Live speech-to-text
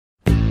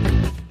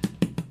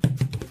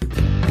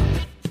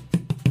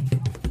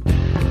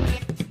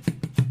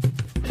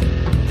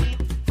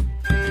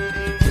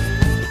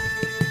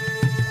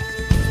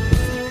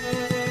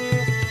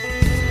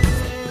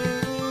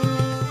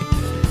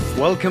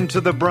Welcome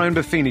to the Brian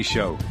Buffini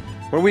Show,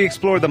 where we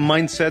explore the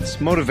mindsets,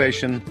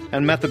 motivation,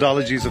 and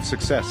methodologies of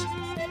success.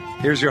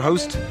 Here's your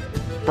host,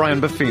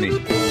 Brian Buffini.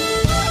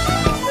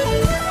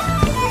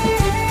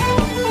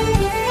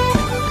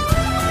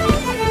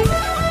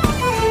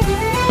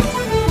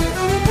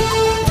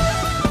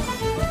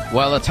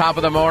 Well, the top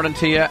of the morning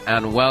to you,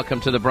 and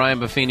welcome to the Brian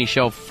Buffini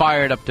Show.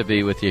 Fired up to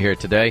be with you here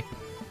today.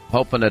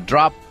 Hoping to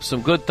drop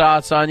some good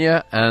thoughts on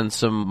you and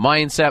some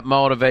mindset,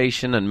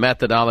 motivation, and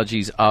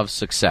methodologies of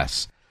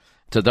success.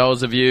 To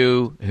those of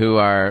you who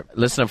are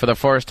listening for the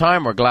first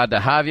time, we're glad to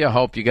have you.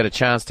 Hope you get a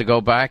chance to go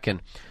back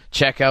and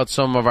check out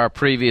some of our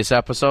previous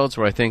episodes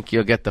where I think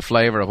you'll get the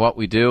flavor of what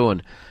we do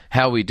and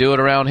how we do it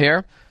around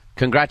here.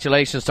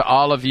 Congratulations to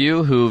all of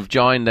you who've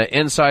joined the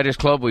Insiders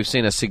Club. We've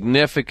seen a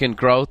significant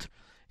growth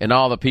in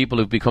all the people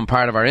who've become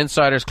part of our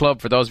Insiders Club.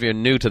 For those of you who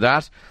are new to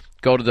that,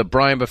 go to the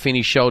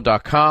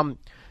BrianBuffiniShow.com.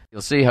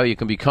 You'll see how you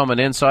can become an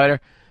insider.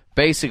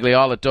 Basically,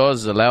 all it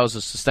does is allows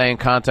us to stay in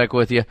contact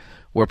with you.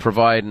 We're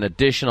providing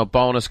additional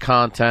bonus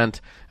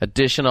content,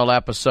 additional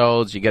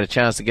episodes. You get a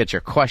chance to get your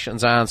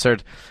questions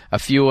answered, a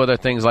few other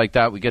things like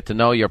that. We get to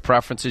know your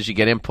preferences. You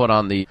get input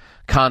on the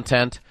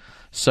content.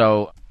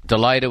 So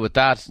delighted with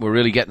that. We're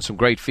really getting some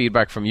great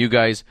feedback from you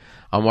guys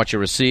on what you're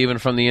receiving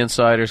from the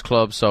Insiders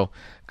Club. So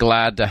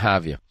glad to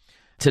have you.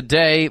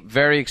 Today,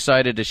 very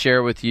excited to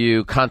share with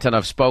you content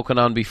I've spoken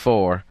on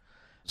before,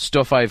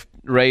 stuff I've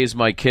raised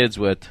my kids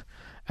with,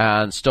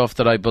 and stuff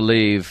that I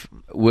believe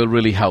will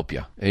really help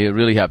you. It'll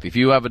really help you. If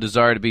you have a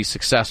desire to be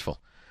successful,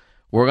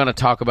 we're going to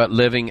talk about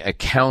living a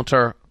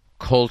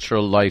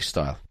counter-cultural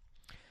lifestyle.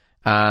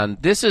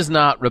 And this is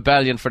not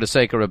rebellion for the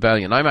sake of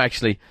rebellion. I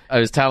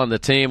was telling the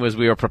team as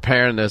we were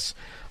preparing this,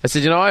 I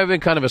said, I've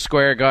been kind of a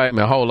square guy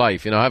my whole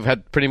life. I've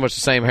had pretty much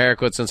the same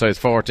haircut since I was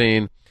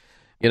 14.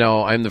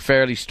 I'm the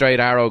fairly straight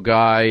arrow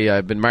guy.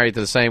 I've been married to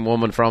the same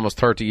woman for almost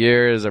 30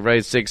 years. I've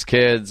raised 6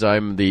 kids.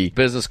 I'm the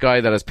business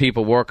guy that has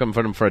people working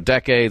for them for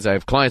decades. I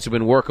have clients who've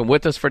been working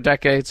with us for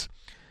decades.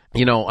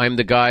 I'm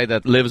the guy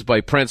that lives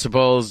by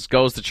principles,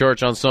 goes to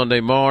church on Sunday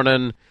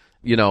morning,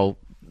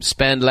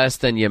 spend less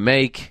than you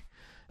make,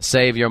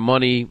 save your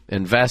money,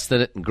 invest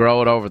in it, and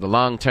grow it over the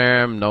long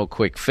term. No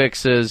quick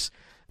fixes,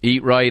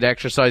 eat right,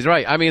 exercise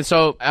right.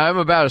 So I'm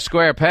about a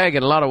square peg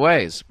in a lot of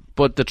ways.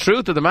 But the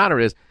truth of the matter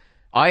is,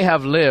 I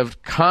have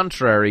lived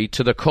contrary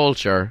to the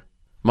culture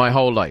my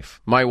whole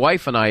life. My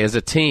wife and I, as a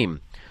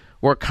team,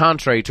 were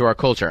contrary to our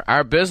culture.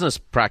 Our business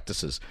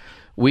practices,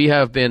 we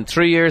have been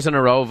 3 years in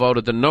a row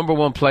voted the number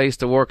one place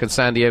to work in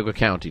San Diego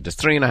County. There's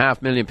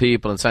 3.5 million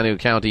people in San Diego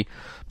County.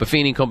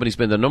 Buffini Company's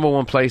been the number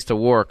one place to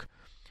work,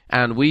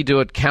 and we do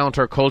it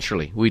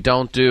counter-culturally. We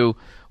don't do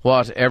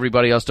what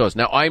everybody else does.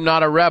 Now, I'm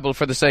not a rebel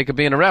for the sake of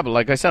being a rebel.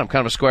 Like I said, I'm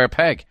kind of a square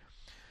peg.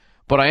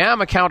 But I am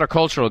a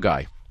counter-cultural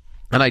guy.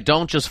 And I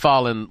don't just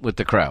fall in with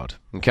the crowd,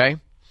 okay?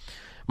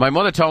 My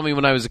mother told me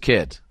when I was a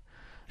kid,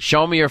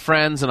 show me your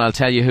friends and I'll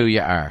tell you who you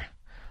are.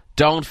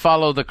 Don't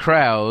follow the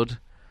crowd.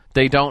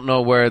 They don't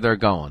know where they're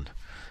going.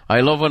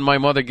 I love when my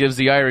mother gives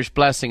the Irish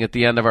blessing at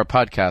the end of our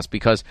podcast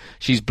because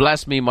she's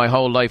blessed me my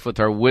whole life with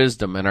her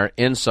wisdom and her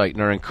insight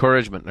and her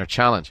encouragement and her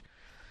challenge.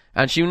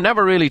 And she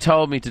never really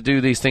told me to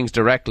do these things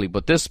directly,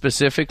 but this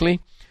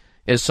specifically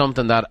is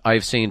something that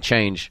I've seen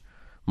change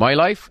my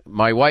life,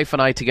 my wife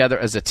and I together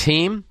as a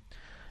team,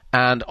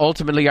 and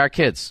ultimately our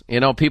kids.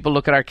 People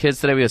look at our kids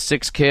today. We have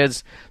 6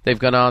 kids. They've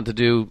gone on to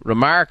do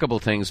remarkable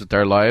things with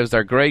their lives.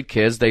 They're great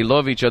kids. They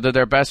love each other.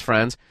 They're best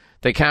friends.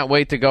 They can't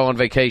wait to go on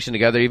vacation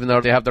together, even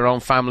though they have their own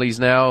families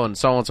now and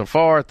so on and so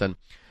forth. And,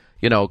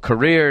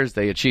 careers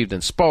they achieved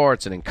in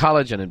sports and in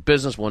college and in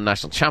business, won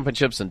national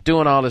championships and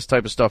doing all this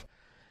type of stuff.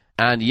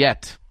 And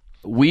yet,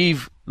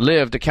 we've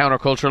lived a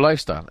countercultural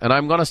lifestyle. And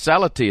I'm going to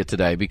sell it to you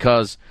today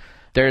because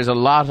there's a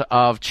lot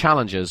of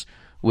challenges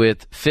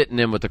with fitting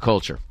in with the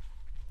culture.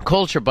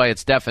 Culture, by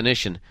its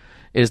definition,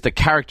 is the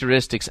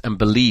characteristics and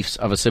beliefs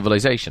of a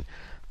civilization.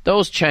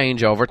 Those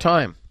change over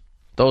time.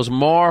 Those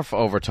morph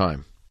over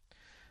time.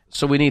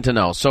 So we need to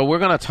know. So we're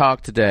going to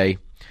talk today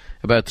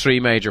about 3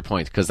 major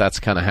points because that's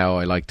kind of how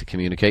I like to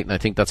communicate, and I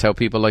think that's how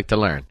people like to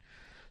learn.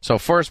 So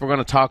first, we're going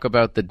to talk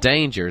about the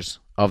dangers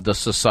of the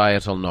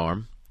societal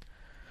norm.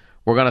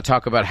 We're going to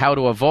talk about how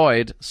to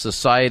avoid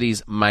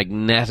society's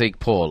magnetic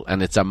pull,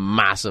 and it's a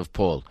massive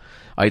pull.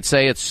 I'd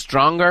say it's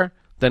stronger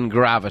than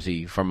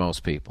gravity for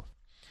most people.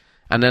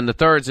 And then the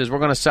third is we're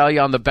going to sell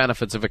you on the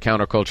benefits of a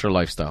countercultural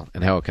lifestyle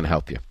and how it can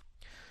help you.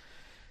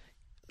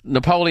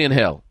 Napoleon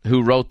Hill,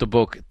 who wrote the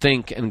book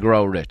Think and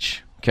Grow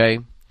Rich,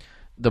 okay?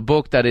 The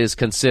book that is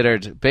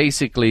considered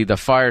basically the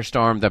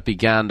firestorm that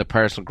began the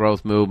personal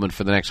growth movement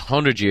for the next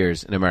 100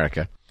 years in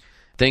America.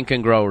 Think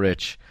and Grow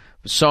Rich.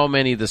 So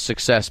many of the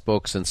success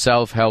books and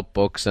self-help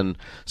books and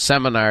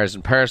seminars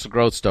and personal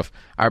growth stuff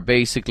are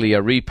basically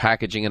a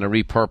repackaging and a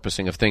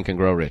repurposing of Think and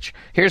Grow Rich.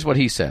 Here's what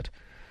he said.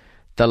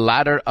 The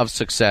ladder of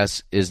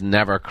success is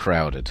never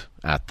crowded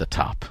at the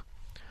top.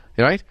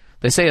 Right?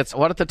 They say it's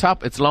what at the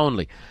top? It's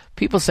lonely.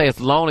 People say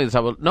it's lonely at the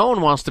top. Well, no one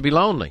wants to be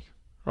lonely.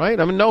 Right?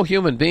 No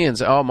human being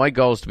says, my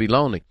goal is to be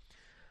lonely.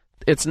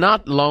 It's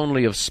not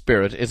lonely of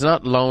spirit. It's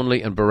not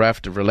lonely and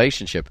bereft of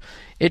relationship.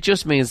 It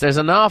just means there's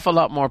an awful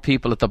lot more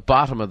people at the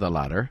bottom of the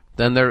ladder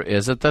than there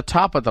is at the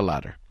top of the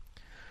ladder.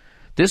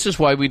 This is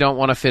why we don't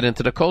want to fit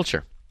into the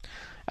culture.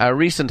 A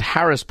recent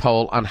Harris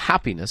poll on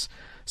happiness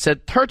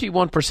said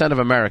 31% of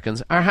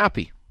Americans are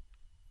happy.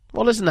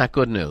 Well, isn't that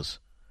good news?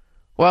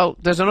 Well,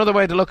 there's another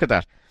way to look at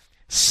that.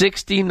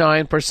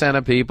 69%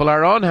 of people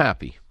are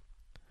unhappy.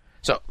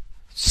 So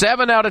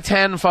 7 out of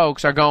 10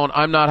 folks are going,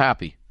 I'm not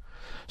happy.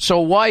 So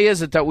why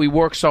is it that we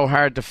work so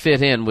hard to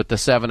fit in with the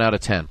 7 out of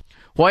 10?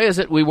 Why is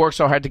it we work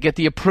so hard to get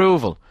the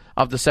approval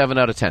of the 7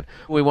 out of 10?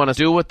 We want to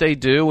do what they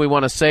do. We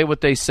want to say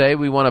what they say.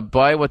 We want to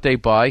buy what they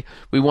buy.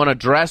 We want to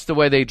dress the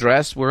way they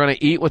dress. We're going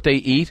to eat what they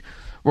eat.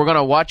 We're going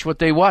to watch what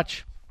they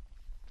watch.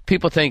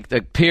 People think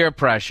that peer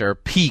pressure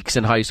peaks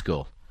in high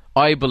school.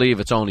 I believe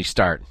it's only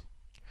starting.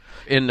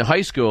 In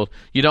high school,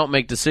 you don't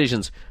make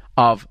decisions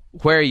of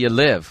where you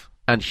live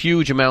and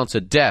huge amounts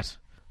of debt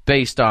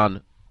based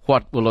on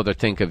what will others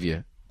think of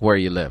you where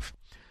you live.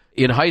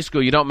 In high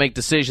school, you don't make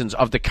decisions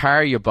of the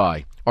car you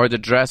buy or the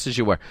dresses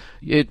you wear.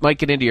 It might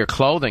get into your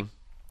clothing,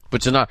 but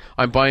it's not,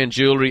 I'm buying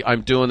jewelry,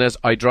 I'm doing this,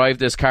 I drive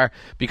this car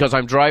because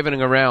I'm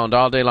driving around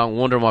all day long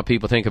wondering what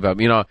people think about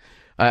me. You know,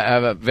 I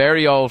have a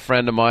very old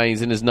friend of mine,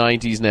 he's in his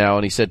 90s now,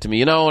 and he said to me,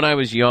 you know, when I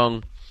was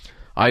young,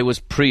 I was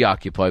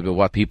preoccupied with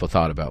what people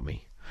thought about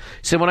me.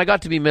 He said, when I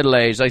got to be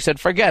middle-aged, I said,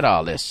 forget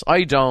all this.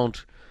 I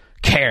don't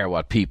care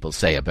what people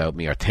say about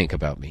me or think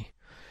about me.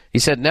 He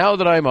said, now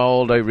that I'm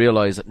old, I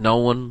realize that no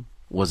one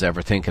was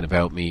ever thinking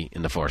about me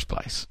in the first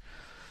place.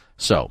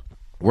 So,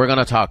 we're going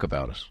to talk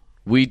about it.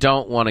 We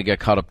don't want to get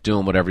caught up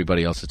doing what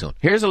everybody else is doing.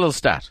 Here's a little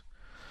stat.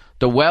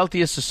 The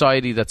wealthiest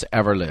society that's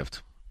ever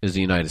lived is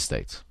the United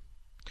States.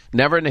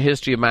 Never in the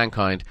history of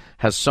mankind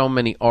has so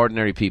many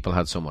ordinary people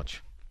had so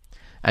much.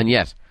 And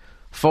yet,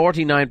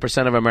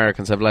 49% of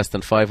Americans have less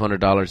than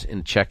 $500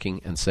 in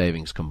checking and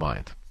savings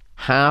combined.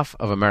 Half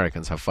of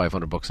Americans have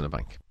 $500 in the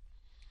bank.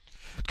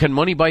 Can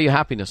money buy you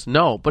happiness?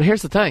 No. But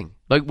here's the thing.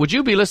 Like, would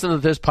you be listening to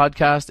this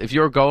podcast if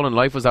your goal in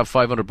life was to have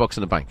 $500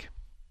 in the bank?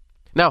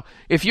 Now,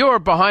 if you're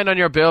behind on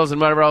your bills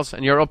and whatever else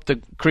and you're up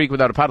the creek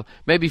without a paddle,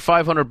 maybe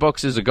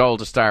 $500 is a goal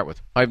to start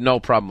with. I have no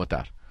problem with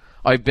that.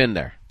 I've been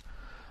there.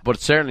 But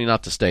it's certainly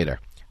not to stay there.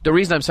 The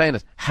reason I'm saying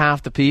it,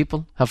 half the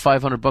people have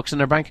 $500 in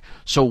their bank.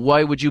 So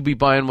why would you be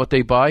buying what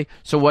they buy?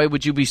 So why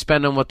would you be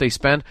spending what they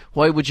spend?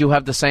 Why would you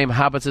have the same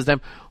habits as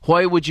them?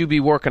 Why would you be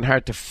working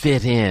hard to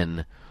fit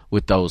in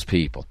with those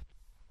people?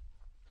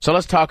 So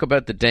let's talk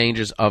about the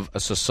dangers of a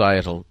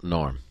societal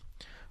norm.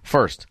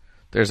 First,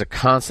 there's a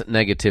constant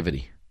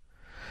negativity.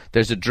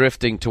 There's a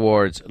drifting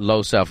towards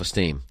low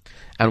self-esteem.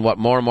 And what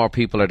more and more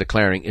people are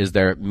declaring is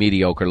their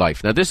mediocre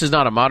life. Now, this is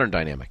not a modern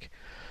dynamic.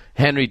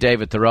 Henry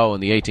David Thoreau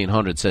in the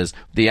 1800s says,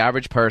 the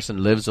average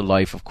person lives a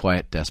life of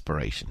quiet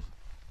desperation.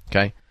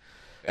 Okay?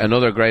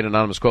 Another great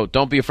anonymous quote,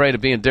 don't be afraid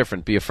of being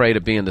different, be afraid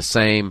of being the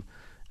same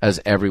as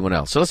everyone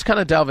else. So let's kind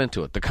of delve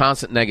into it, the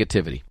constant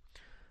negativity.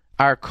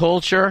 Our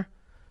culture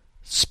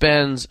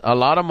spends a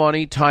lot of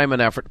money, time,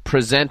 and effort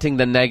presenting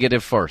the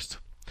negative first.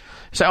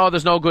 Say, oh,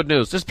 there's no good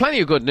news. There's plenty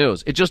of good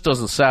news. It just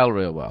doesn't sell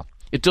real well.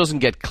 It doesn't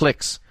get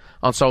clicks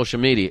on social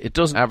media. It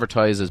doesn't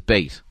advertise as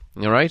bait.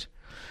 All right?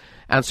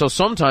 And so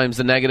sometimes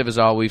the negative is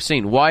all we've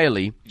seen.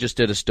 Wiley just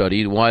did a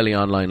study, Wiley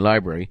Online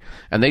Library,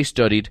 and they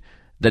studied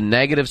the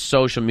negative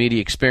social media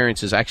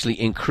experiences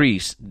actually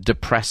increase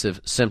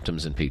depressive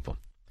symptoms in people.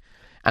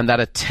 And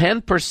that a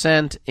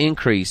 10%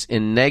 increase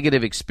in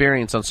negative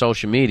experience on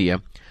social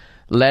media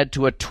led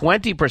to a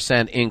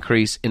 20%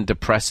 increase in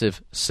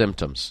depressive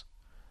symptoms.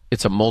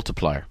 It's a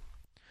multiplier.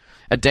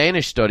 A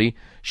Danish study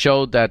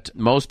showed that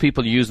most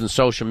people using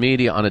social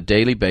media on a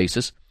daily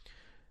basis,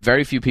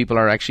 very few people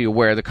are actually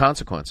aware of the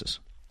consequences.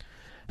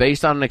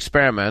 Based on an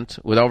experiment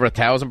with over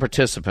 1,000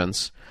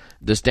 participants,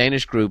 this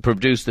Danish group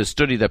produced this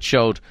study that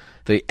showed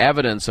the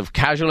evidence of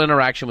casual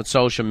interaction with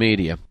social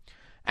media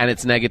and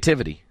its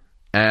negativity,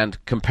 and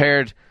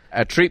compared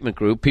a treatment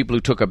group, people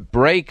who took a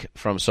break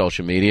from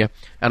social media,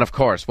 and of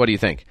course, what do you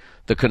think?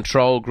 The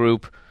control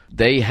group,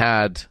 they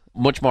had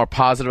much more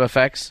positive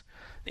effects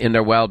in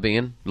their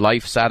well-being,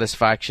 life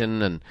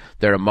satisfaction, and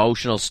their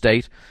emotional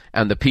state,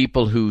 and the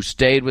people who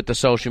stayed with the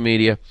social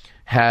media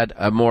had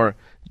a more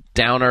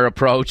downer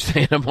approach.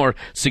 They had a more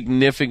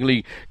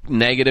significantly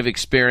negative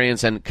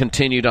experience and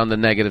continued on the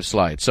negative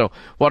slide. So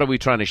what are we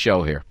trying to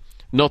show here?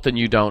 Nothing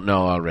you don't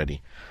know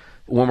already.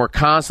 When we're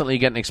constantly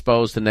getting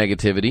exposed to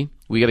negativity,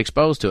 we get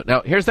exposed to it.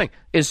 Now, here's the thing.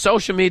 Is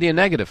social media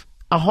negative?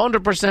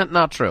 100%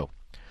 not true.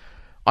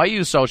 I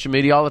use social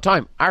media all the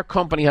time. Our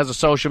company has a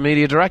social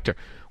media director.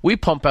 We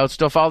pump out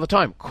stuff all the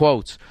time.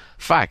 Quotes,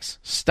 facts,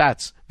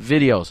 stats,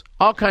 videos,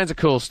 all kinds of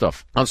cool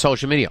stuff on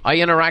social media. I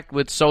interact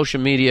with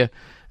social media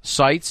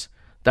sites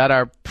that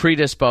are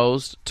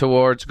predisposed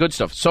towards good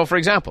stuff. So, for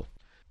example,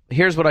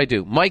 here's what I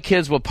do. My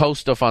kids will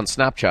post stuff on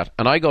Snapchat,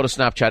 and I go to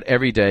Snapchat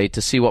every day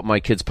to see what my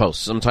kids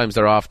post. Sometimes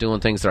they're off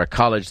doing things. They're at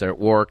college, they're at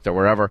work, they're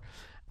wherever,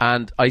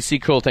 and I see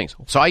cool things.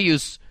 So I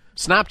use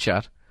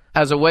Snapchat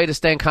as a way to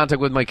stay in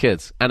contact with my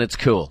kids, and it's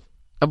cool.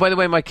 And by the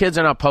way, my kids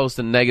are not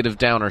posting negative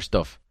downer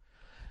stuff.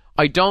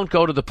 I don't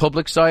go to the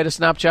public side of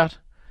Snapchat,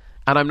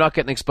 and I'm not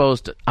getting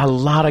exposed to a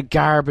lot of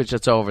garbage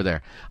that's over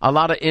there, a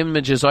lot of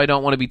images I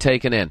don't want to be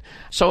taken in.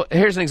 So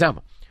here's an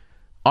example.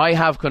 I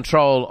have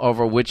control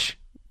over which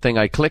thing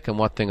I click and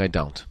what thing I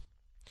don't.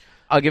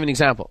 I'll give an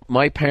example.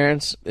 My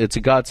parents, it's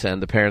a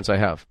godsend, the parents I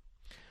have.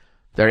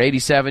 They're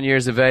 87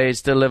 years of age,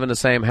 still live in the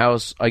same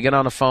house. I get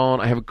on the phone.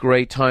 I have a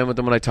great time with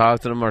them when I talk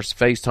to them or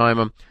FaceTime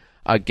them.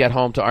 I get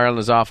home to Ireland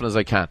as often as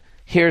I can.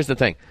 Here's the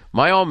thing.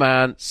 My old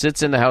man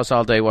sits in the house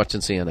all day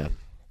watching CNN.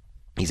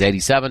 He's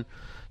 87,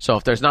 so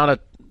if there's not a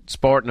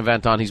sporting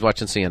event on, he's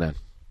watching CNN.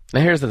 Now,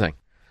 here's the thing.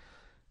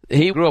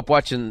 He grew up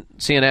watching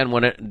CNN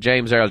when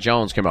James Earl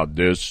Jones came out.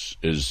 This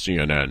is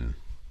CNN.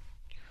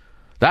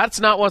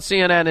 That's not what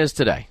CNN is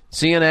today.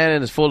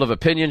 CNN is full of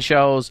opinion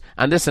shows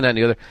and this and that and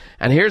the other.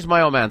 And here's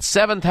my old man,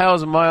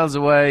 7,000 miles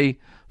away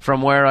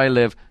from where I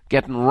live,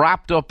 getting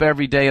wrapped up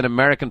every day in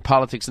American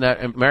politics and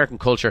American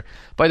culture,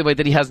 by the way,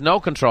 that he has no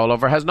control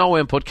over, has no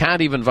input,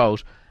 can't even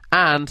vote,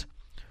 and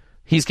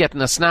he's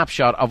getting a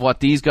snapshot of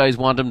what these guys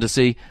want him to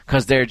see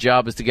because their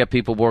job is to get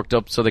people worked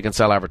up so they can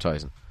sell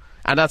advertising.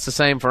 And that's the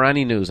same for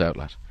any news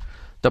outlet.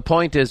 The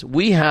point is,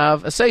 we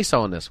have a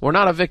say-so in this. We're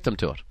not a victim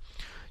to it.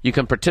 You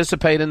can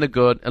participate in the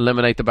good,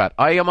 eliminate the bad.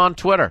 I am on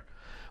Twitter.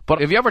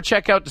 But if you ever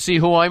check out to see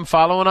who I'm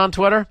following on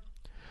Twitter,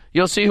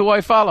 you'll see who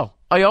I follow.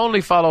 I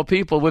only follow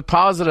people with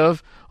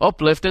positive,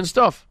 uplifting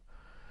stuff.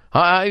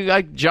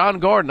 John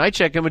Gordon, I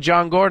check in with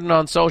John Gordon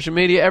on social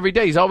media every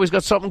day. He's always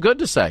got something good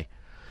to say.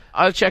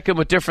 I'll check in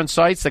with different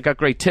sites that got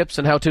great tips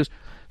and how-tos.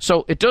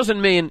 So it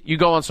doesn't mean you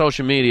go on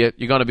social media,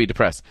 you're going to be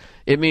depressed.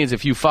 It means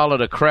if you follow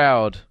the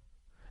crowd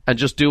and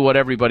just do what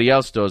everybody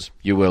else does,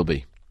 you will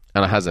be.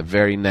 And it has a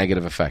very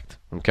negative effect,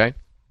 okay?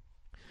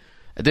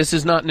 This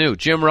is not new.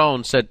 Jim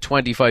Rohn said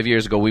 25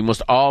 years ago, we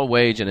must all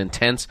wage an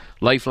intense,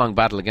 lifelong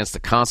battle against the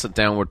constant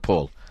downward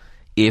pull.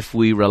 If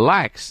we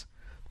relax,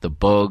 the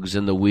bugs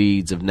and the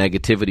weeds of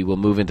negativity will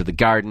move into the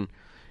garden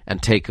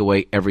and take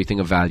away everything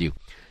of value.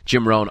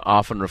 Jim Rohn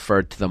often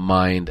referred to the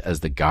mind as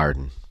the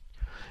garden.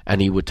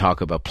 And he would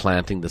talk about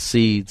planting the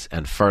seeds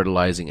and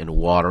fertilizing and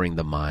watering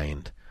the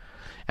mind.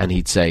 And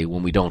he'd say,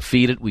 when we don't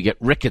feed it, we get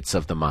rickets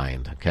of the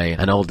mind, okay?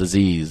 An old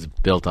disease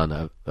built on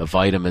a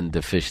vitamin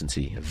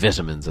deficiency,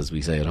 vitamins, as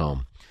we say at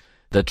home.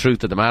 The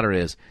truth of the matter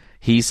is,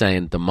 he's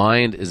saying the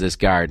mind is this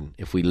garden.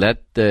 If we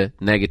let the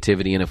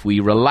negativity in, if we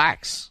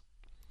relax,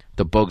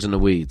 the bugs and the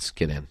weeds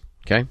get in,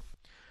 okay?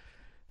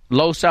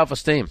 Low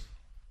self-esteem.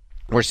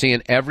 We're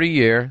seeing every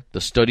year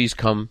the studies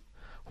come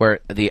where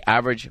the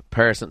average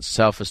person's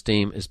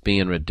self-esteem is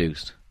being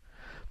reduced.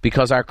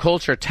 Because our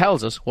culture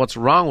tells us what's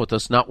wrong with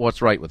us, not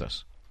what's right with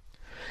us.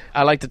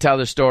 I like to tell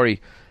this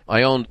story.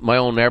 I own my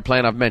own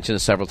airplane. I've mentioned it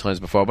several times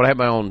before, but I had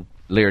my own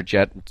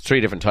Learjet, 3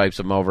 different types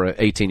of them over an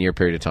 18-year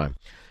period of time.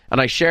 And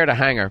I shared a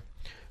hangar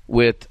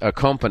with a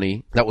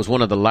company that was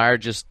one of the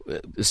largest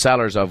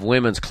sellers of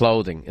women's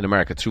clothing in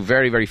America through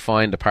very, very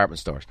fine department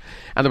stores.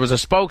 And there was a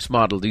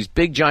spokesmodel, these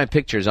big giant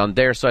pictures on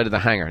their side of the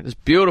hangar. This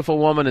beautiful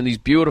woman in these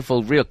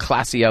beautiful, real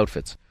classy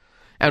outfits.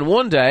 And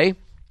one day,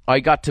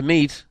 I got to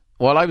meet,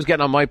 while I was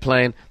getting on my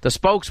plane, the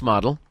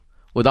spokesmodel,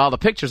 with all the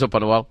pictures up on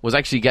the wall, was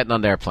actually getting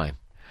on their plane.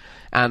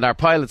 And our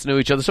pilots knew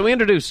each other, so we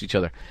introduced each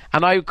other.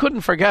 And I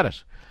couldn't forget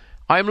it.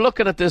 I'm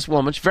looking at this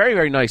woman, she's a very,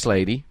 very nice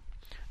lady,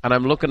 and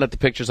I'm looking at the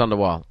pictures on the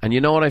wall. And you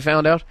know what I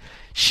found out?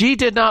 She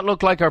did not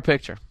look like her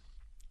picture.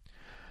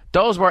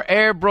 Those were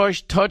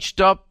airbrushed, touched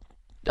up,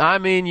 I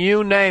mean,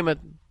 you name it,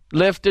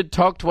 lifted,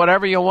 tucked,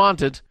 whatever you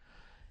wanted.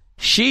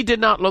 She did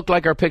not look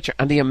like her picture.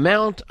 And the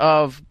amount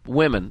of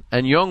women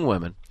and young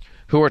women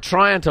who are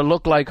trying to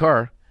look like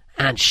her,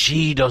 and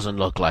she doesn't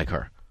look like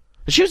her.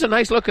 She was a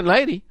nice-looking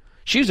lady.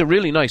 She was a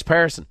really nice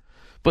person.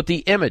 But the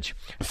image,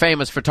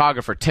 famous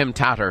photographer Tim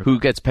Tatter, who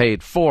gets paid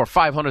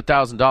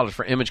 $500,000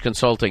 for image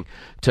consulting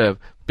to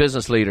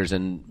business leaders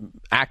and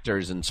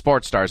actors and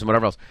sports stars and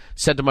whatever else,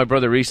 said to my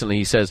brother recently,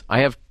 he says, I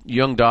have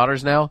young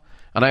daughters now,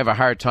 and I have a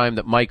hard time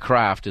that my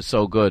craft is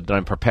so good that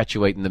I'm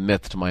perpetuating the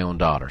myth to my own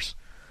daughters.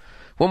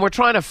 When we're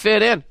trying to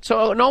fit in,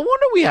 so no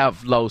wonder we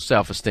have low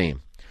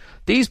self-esteem.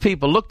 These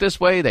people look this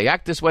way, they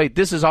act this way,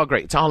 this is all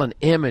great. It's all an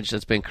image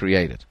that's been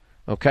created,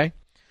 okay?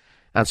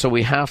 And so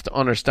we have to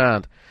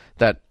understand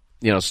that,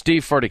 you know,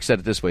 Steve Furtick said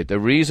it this way, the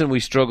reason we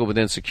struggle with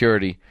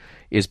insecurity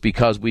is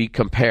because we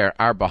compare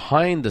our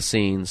behind the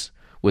scenes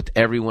with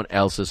everyone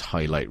else's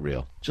highlight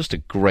reel. Just a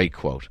great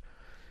quote.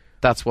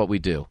 That's what we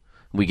do.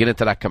 We get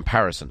into that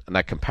comparison, and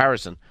that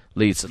comparison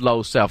leads to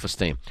low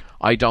self-esteem.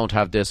 I don't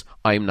have this,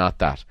 I'm not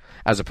that.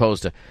 As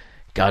opposed to,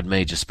 God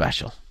made you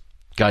special.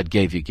 God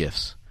gave you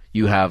gifts.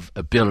 You have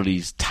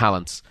abilities,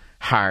 talents,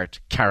 heart,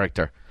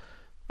 character,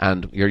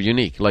 and you're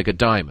unique, like a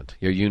diamond.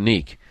 You're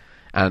unique.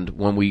 And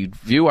when we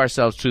view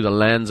ourselves through the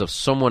lens of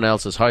someone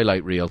else's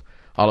highlight reel,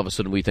 all of a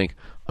sudden we think,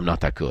 I'm not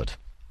that good.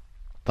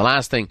 The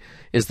last thing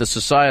is the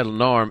societal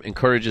norm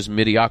encourages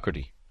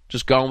mediocrity,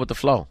 just going with the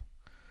flow.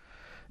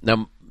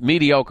 Now,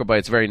 mediocre by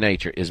its very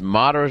nature is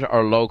moderate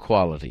or low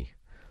quality,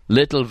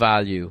 little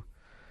value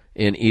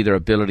in either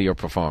ability or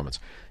performance.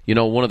 You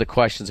know, one of the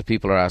questions that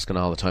people are asking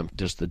all the time,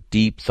 just the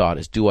deep thought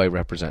is, do I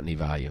represent any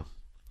value?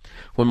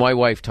 when my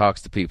wife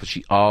talks to people,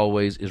 she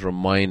always is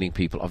reminding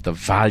people of the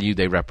value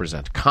they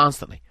represent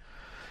constantly.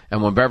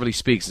 And when Beverly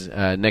speaks,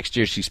 next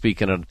year she's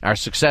speaking on our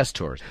success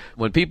tours.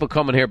 When people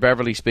come and hear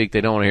Beverly speak,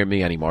 they don't want to hear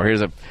me anymore.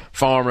 Here's a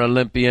former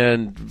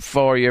Olympian,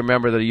 4-year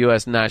member of the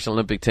U.S. National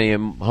Olympic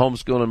Team,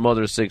 homeschooling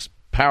mother of 6,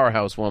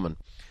 powerhouse woman,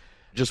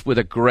 just with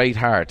a great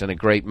heart and a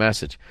great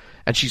message.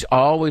 And she's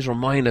always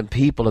reminding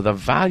people of the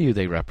value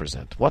they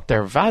represent, what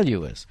their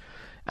value is.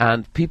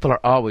 And people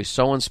are always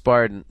so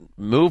inspired and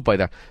moved by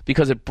that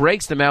because it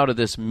breaks them out of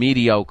this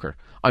mediocre,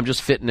 I'm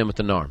just fitting in with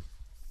the norm.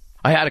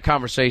 I had a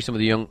conversation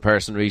with a young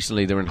person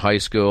recently. They were in high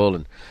school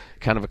and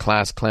kind of a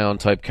class clown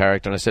type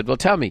character. And I said, well,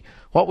 tell me,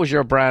 what was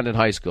your brand in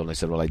high school? And I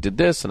said, well, I did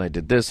this and I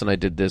did this and I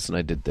did this and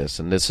I did this.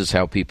 And this is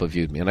how people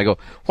viewed me. And I go,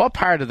 what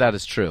part of that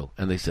is true?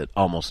 And they said,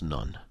 almost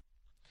none.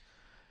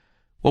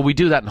 Well, we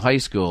do that in high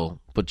school,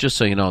 but just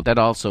so you know, that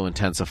also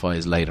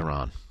intensifies later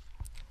on.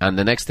 And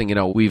the next thing you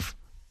know, we've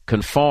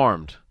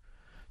conformed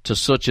to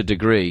such a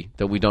degree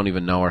that we don't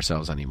even know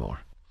ourselves anymore.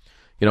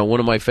 You know,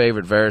 one of my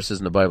favorite verses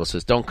in the Bible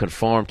says, don't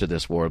conform to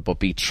this world, but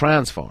be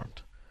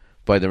transformed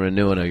by the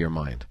renewing of your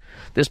mind.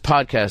 This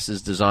podcast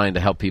is designed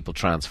to help people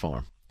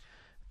transform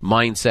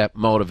mindset,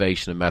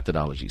 motivation, and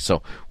methodology.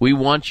 So we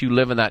want you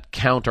living that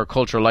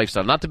counterculture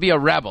lifestyle, not to be a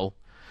rebel,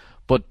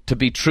 but to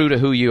be true to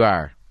who you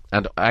are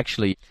and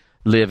actually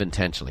live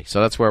intentionally.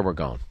 So that's where we're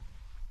going.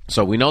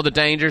 So we know the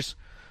dangers,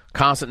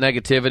 constant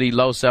negativity,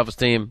 low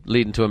self-esteem,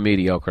 leading to a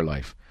mediocre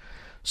life.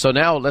 So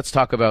now let's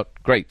talk about,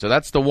 great, so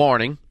that's the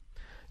warning.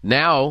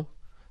 Now,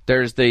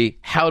 there's the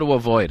how to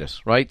avoid it,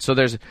 right? So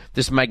there's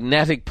this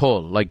magnetic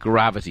pull, like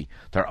gravity.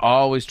 They're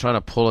always trying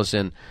to pull us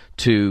in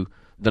to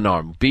the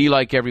norm. Be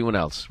like everyone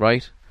else,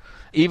 right?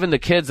 Even the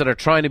kids that are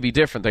trying to be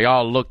different, they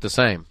all look the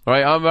same,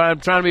 right? I'm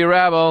trying to be a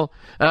rebel,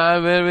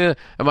 and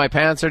my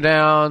pants are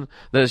down,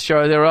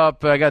 they're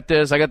up, I got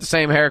this, I got the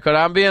same haircut,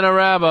 I'm being a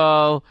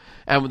rebel,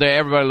 and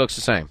everybody looks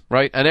the same,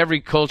 right? And every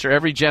culture,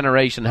 every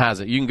generation has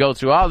it. You can go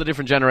through all the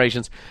different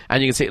generations,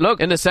 and you can see, look,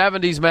 in the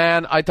 70s,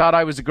 man, I thought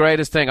I was the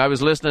greatest thing. I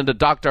was listening to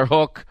Dr.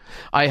 Hook.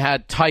 I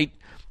had tight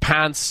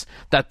pants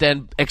that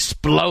then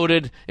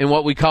exploded in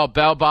what we call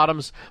bell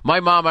bottoms. My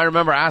mom, I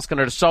remember asking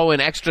her to sew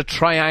in extra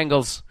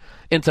triangles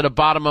into the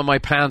bottom of my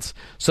pants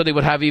so they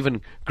would have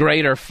even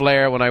greater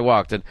flair when I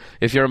walked. And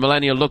if you're a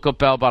millennial, look up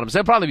bell bottoms.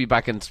 They'll probably be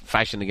back in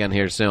fashion again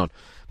here soon.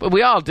 But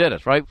we all did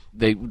it, right?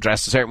 They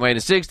dressed a certain way in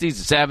the 60s, the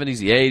 70s,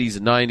 the 80s,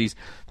 the 90s,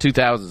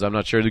 2000s. I'm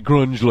not sure. The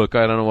grunge look,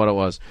 I don't know what it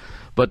was.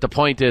 But the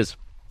point is,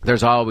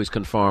 there's always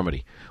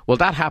conformity. Well,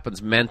 that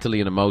happens mentally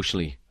and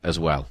emotionally as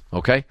well,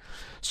 okay?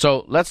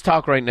 So let's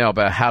talk right now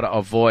about how to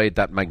avoid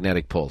that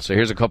magnetic pull. So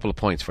here's a couple of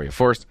points for you.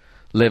 First,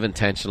 live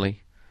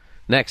intentionally.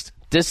 Next,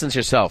 distance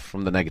yourself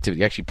from the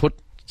negativity. Actually put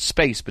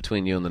space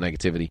between you and the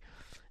negativity.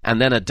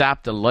 And then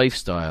adapt a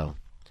lifestyle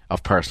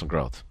of personal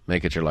growth.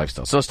 Make it your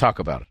lifestyle. So let's talk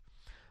about it.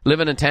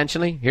 Living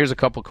intentionally, here's a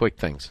couple quick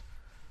things.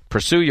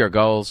 Pursue your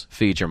goals,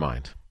 feed your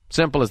mind.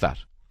 Simple as that.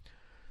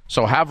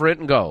 So have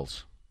written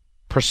goals.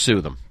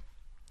 Pursue them.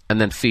 And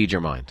then feed your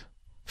mind.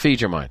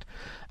 Feed your mind.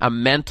 A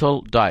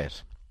mental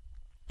diet.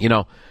 You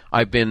know,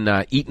 I've been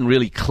eating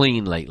really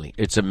clean lately.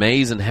 It's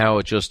amazing how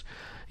it just,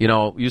 you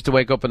know, used to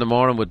wake up in the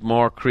morning with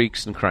more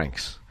creaks and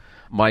cranks.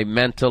 My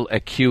mental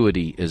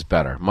acuity is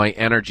better. My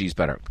energy is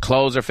better.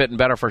 Clothes are fitting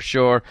better for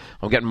sure.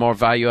 I'm getting more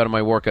value out of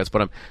my workouts,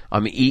 but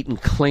I'm eating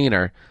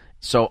cleaner.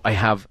 So I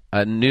have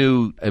a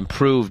new,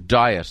 improved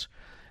diet,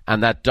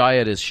 and that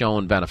diet is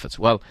showing benefits.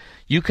 Well,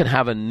 you can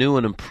have a new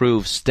and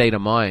improved state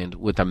of mind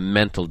with a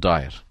mental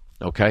diet,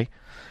 okay?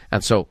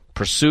 And so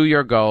pursue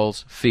your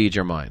goals, feed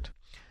your mind.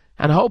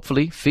 And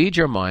hopefully feed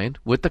your mind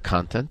with the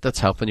content that's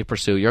helping you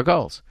pursue your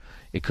goals.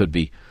 It could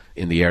be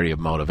in the area of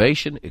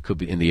motivation. It could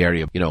be in the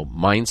area of,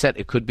 mindset.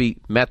 It could be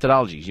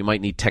methodologies. You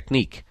might need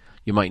technique.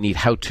 You might need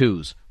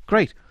how-tos.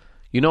 Great.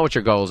 You know what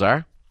your goals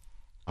are,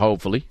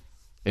 hopefully.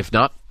 If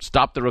not,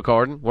 stop the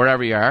recording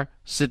wherever you are,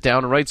 sit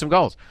down and write some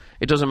goals.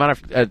 It doesn't matter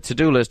if a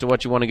to-do list of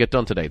what you want to get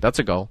done today. That's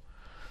a goal.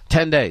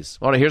 10 days.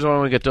 Well, here's what I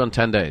want to get done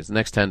 10 days, the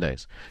next 10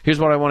 days. Here's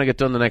what I want to get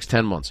done the next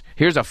 10 months.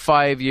 Here's a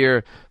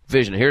 5-year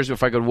vision. Here's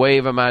if I could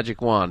wave a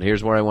magic wand.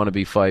 Here's where I want to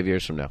be 5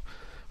 years from now.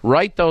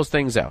 Write those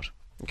things out,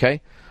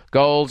 okay?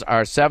 Goals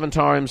are 7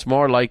 times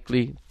more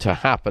likely to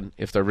happen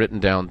if they're written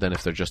down than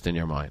if they're just in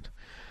your mind.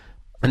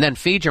 And then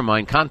feed your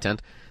mind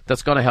content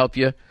that's going to help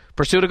you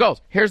pursue the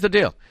goals. Here's the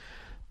deal.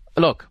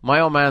 Look, my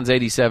old man's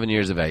 87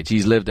 years of age.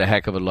 He's lived a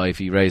heck of a life.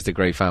 He raised a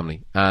great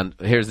family. And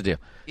here's the deal.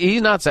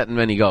 He's not setting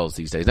many goals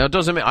these days. Now, it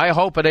doesn't mean, I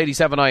hope at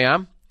 87 I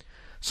am.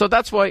 So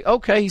that's why,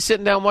 okay, he's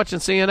sitting down watching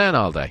CNN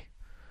all day.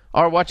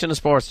 Or watching a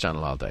sports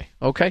channel all day.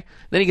 Okay?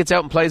 Then he gets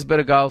out and plays a bit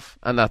of golf,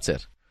 and that's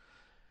it.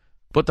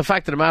 But the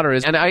fact of the matter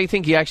is, and I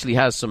think he actually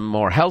has some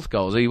more health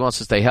goals. He wants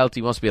to stay healthy.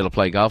 He wants to be able to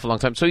play golf a long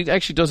time. So he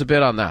actually does a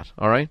bit on that,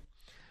 all right?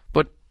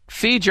 But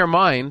feed your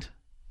mind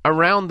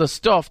around the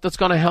stuff that's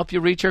going to help you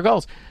reach your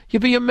goals.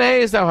 You'll be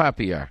amazed how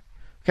happy you are.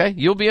 Okay?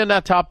 You'll be in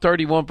that top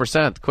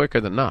 31%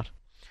 quicker than not.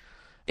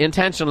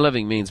 Intentional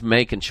living means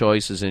making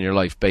choices in your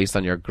life based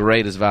on your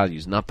greatest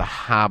values, not the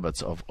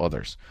habits of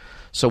others.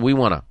 So we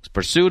want to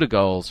pursue the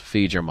goals,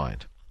 feed your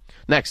mind.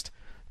 Next,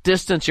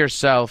 distance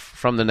yourself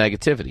from the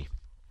negativity.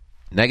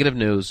 Negative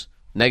news,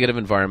 negative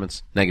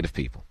environments, negative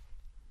people.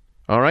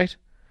 All right?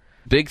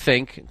 Big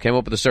Think came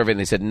up with a survey and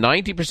they said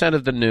 90%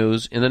 of the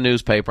news in the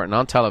newspaper and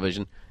on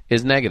television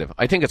is negative.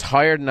 I think it's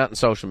higher than that in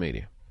social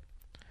media.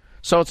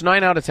 So it's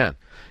 9 out of 10.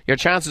 Your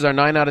chances are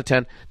 9 out of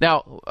 10.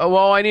 Now,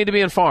 I need to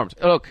be informed.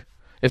 Look,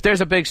 if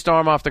there's a big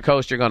storm off the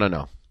coast, you're going to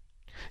know.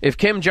 If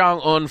Kim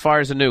Jong-un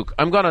fires a nuke,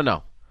 I'm going to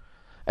know.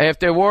 If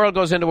the world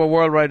goes into a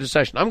worldwide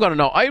recession, I'm going to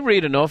know. I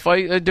read enough,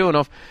 I do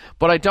enough,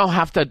 but I don't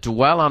have to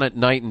dwell on it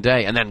night and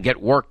day and then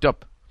get worked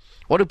up.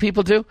 What do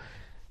people do?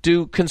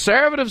 Do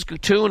conservatives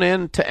tune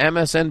in to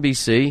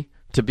MSNBC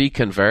to be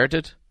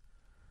converted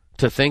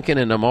to thinking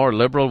in a more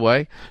liberal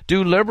way?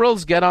 Do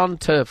liberals get on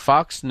to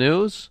Fox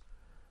News?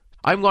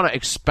 I'm going to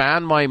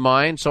expand my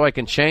mind so I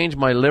can change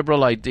my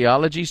liberal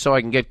ideology so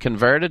I can get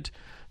converted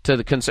to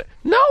the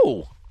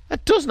No,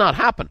 that does not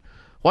happen.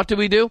 What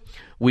do?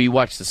 We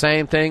watch the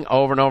same thing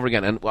over and over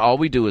again, and all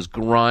we do is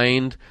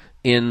grind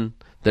in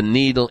the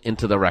needle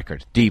into the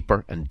record,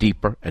 deeper and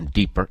deeper and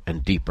deeper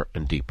and deeper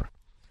and deeper.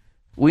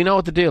 We know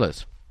what the deal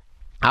is.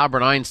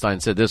 Albert Einstein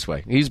said this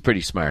way. He's a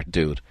pretty smart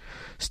dude.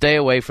 Stay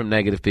away from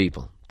negative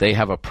people. They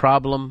have a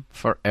problem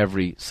for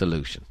every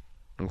solution.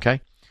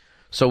 Okay?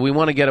 So we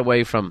want to get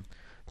away from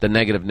the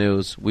negative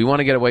news. We want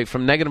to get away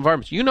from negative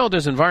environments. You know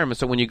there's environments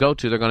that when you go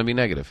to, they're going to be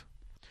negative.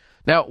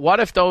 Now, what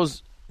if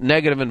those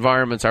negative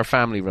environments are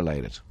family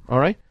related? All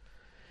right?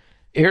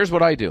 Here's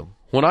what I do.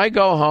 When I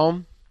go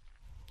home,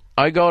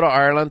 I go to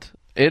Ireland.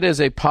 It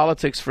is a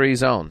politics-free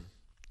zone.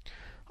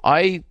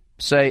 I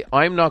say,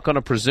 I'm not going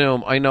to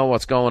presume I know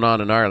what's going on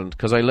in Ireland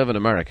because I live in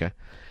America.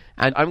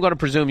 And I'm going to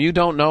presume you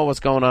don't know what's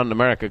going on in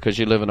America because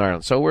you live in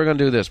Ireland. So we're going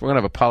to do this. We're going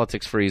to have a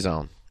politics-free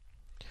zone.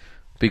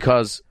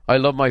 Because I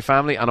love my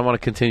family and I want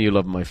to continue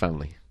loving my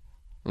family.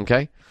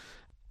 Okay?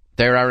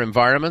 There are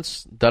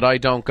environments that I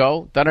don't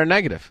go that are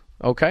negative.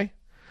 Okay?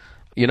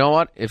 You know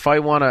what? If I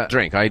want to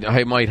drink,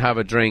 I might have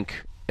a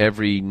drink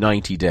every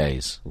 90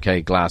 days.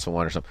 Okay? Glass of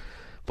wine or something.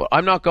 But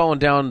I'm not going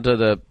down to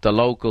the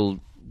local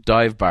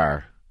dive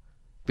bar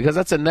because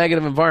that's a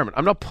negative environment.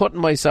 I'm not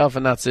putting myself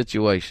in that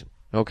situation.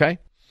 Okay?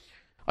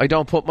 I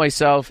don't put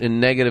myself in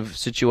negative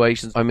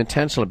situations. I'm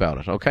intentional about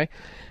it. Okay?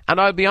 And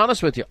I'll be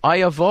honest with you, I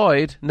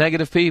avoid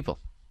negative people.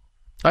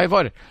 I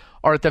avoid it.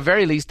 Or at the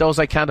very least, those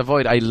I can't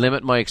avoid, I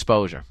limit my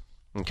exposure.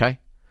 Okay?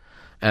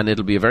 And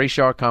it'll be a very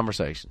short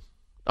conversation.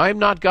 I'm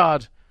not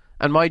God,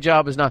 and my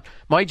job is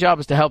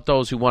to help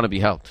those who want to be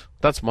helped.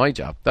 That's my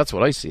job. That's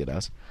what I see it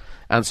as.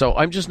 And so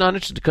I'm just not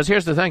interested, because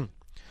here's the thing.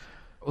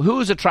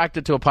 Who's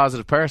attracted to a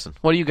positive person?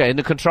 What do you guys, in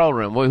the control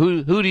room,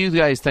 who do you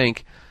guys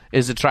think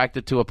is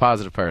attracted to a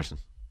positive person?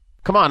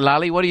 Come on,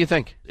 Lally, what do you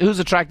think? Who's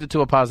attracted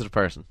to a positive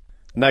person?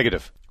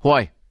 Negative.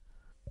 Why?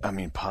 I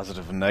mean,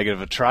 positive and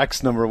negative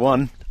attracts, number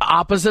one.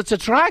 Opposites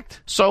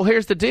attract. So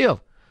here's the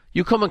deal.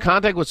 You come in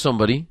contact with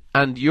somebody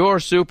and you're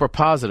super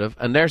positive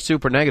and they're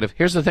super negative.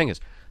 Here's the thing is,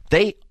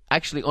 they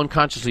actually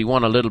unconsciously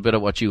want a little bit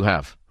of what you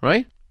have,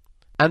 right?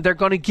 And they're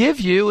going to give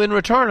you in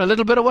return a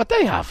little bit of what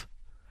they have.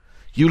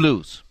 You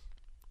lose.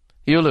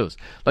 You lose.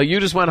 Like, you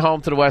just went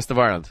home to the west of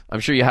Ireland. I'm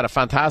sure you had a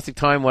fantastic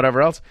time,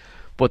 whatever else,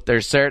 but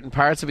there's certain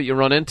parts of it you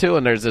run into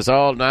and there's this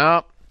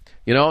no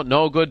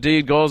good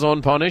deed goes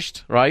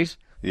unpunished, right?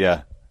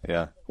 Yeah.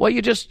 Well,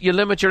 you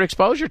limit your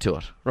exposure to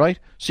it, right?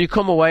 So you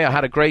come away, I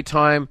had a great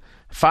time,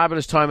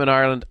 fabulous time in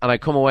Ireland, and I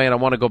come away and I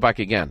want to go back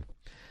again.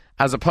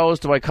 As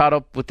opposed to I caught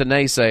up with the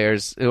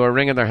naysayers who are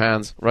wringing their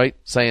hands, right,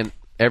 saying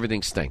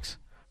everything stinks.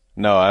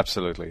 No,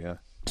 absolutely, yeah.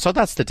 So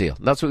that's the deal.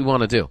 That's what we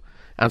want to do.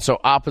 And so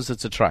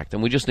opposites attract,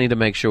 and we just need to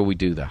make sure we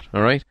do that,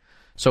 all right?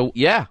 So,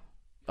 yeah,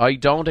 I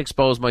don't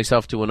expose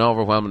myself to an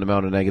overwhelming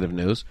amount of negative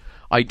news.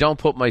 I don't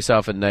put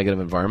myself in negative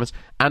environments,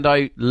 and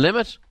I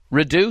limit,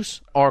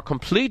 reduce, or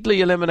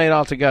completely eliminate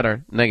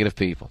altogether negative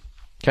people.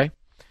 Okay?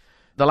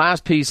 The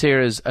last piece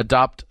here is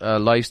adopt a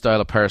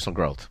lifestyle of personal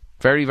growth.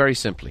 Very, very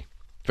simply.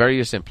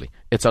 Very simply.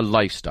 It's a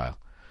lifestyle.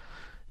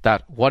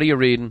 That, what are you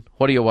reading?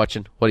 What are you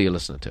watching? What are you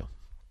listening to?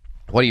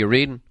 What are you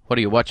reading? What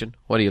are you watching?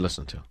 What are you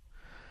listening to?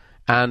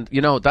 And,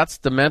 that's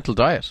the mental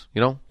diet.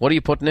 What are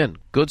you putting in?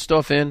 Good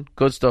stuff in,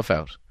 good stuff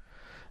out.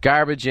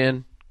 Garbage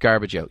in,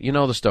 garbage out. You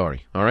know the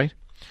story, all right?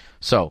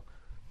 So,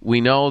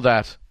 we know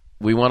that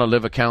we want to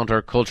live a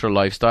counter-cultural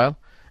lifestyle,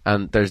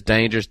 and there's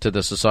dangers to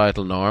the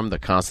societal norm, the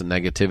constant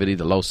negativity,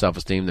 the low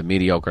self-esteem, the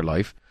mediocre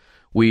life.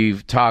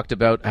 We've talked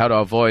about how to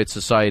avoid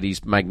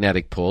society's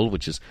magnetic pull,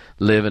 which is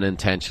living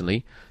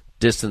intentionally,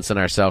 distancing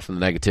ourselves from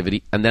the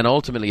negativity, and then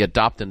ultimately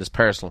adopting this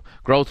personal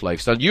growth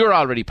lifestyle. You're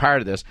already part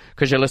of this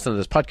because you're listening to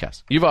this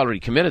podcast. You've already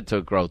committed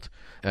to growth.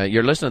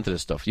 You're listening to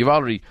this stuff. You've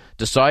already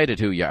decided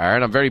who you are,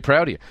 and I'm very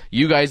proud of you.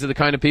 You guys are the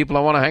kind of people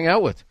I want to hang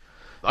out with.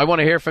 I want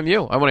to hear from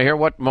you. I want to hear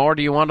what more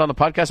do you want on the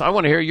podcast. I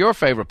want to hear your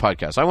favorite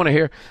podcast. I want to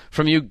hear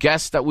from you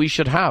guests that we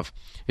should have.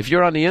 If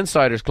you're on the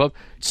Insiders Club,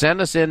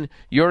 send us in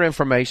your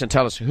information.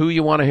 Tell us who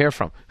you want to hear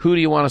from. Who do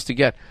you want us to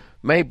get?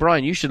 May,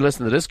 Brian, you should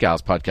listen to this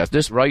gal's podcast.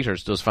 This writer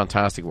does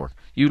fantastic work.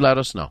 You let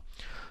us know.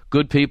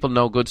 Good people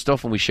know good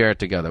stuff, and we share it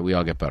together. We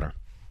all get better.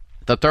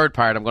 The third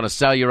part I'm going to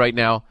sell you right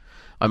now.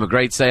 I'm a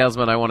great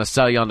salesman. I want to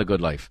sell you on the good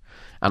life.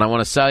 And I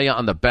want to sell you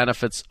on the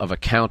benefits of a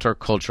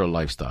countercultural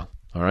lifestyle.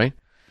 All right?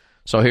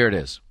 So here it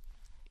is.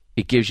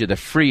 It gives you the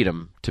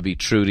freedom to be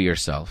true to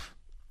yourself.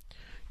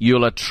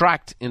 You'll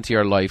attract into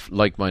your life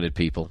like-minded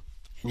people.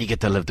 And you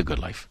get to live the good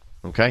life.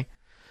 Okay?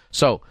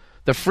 So,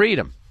 the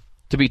freedom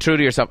to be true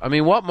to yourself. I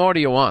mean, what more do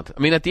you want? I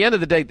mean, at the end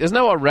of the day, isn't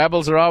that what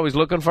rebels are always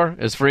looking for,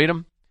 is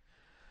freedom?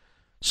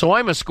 So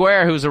I'm a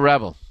square who's a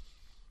rebel.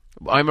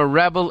 I'm a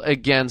rebel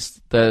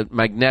against the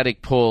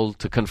magnetic pull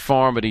to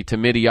conformity, to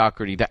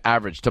mediocrity, to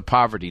average, to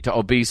poverty, to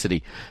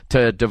obesity,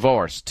 to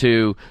divorce,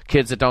 to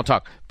kids that don't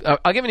talk. I'll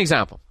give you an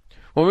example.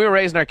 When we were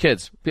raising our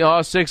kids,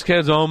 6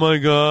 kids, oh my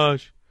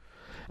gosh.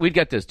 We'd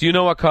get this. Do you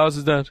know what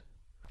causes that?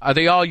 Are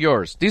they all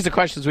yours? These are the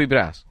questions we'd be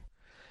asked.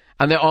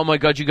 And then, oh my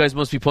God, you guys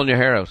must be pulling your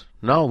hair out.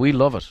 No, we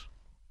love it.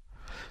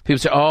 People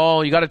say,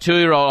 oh, you got a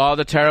 2-year-old, all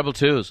the terrible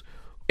 2s.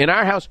 In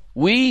our house,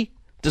 we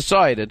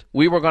decided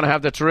we were going to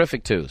have the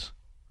terrific 2s.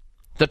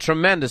 The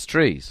tremendous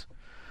 3s.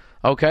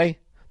 Okay?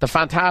 The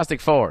fantastic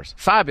 4s.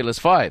 Fabulous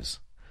 5s.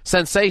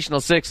 Sensational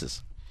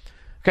 6s.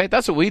 Okay?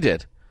 That's what we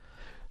did.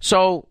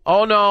 So,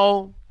 oh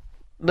no,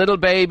 little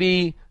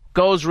baby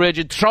goes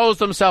rigid, throws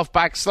themselves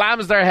back,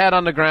 slams their head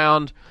on the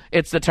ground.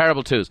 It's the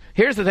terrible 2s.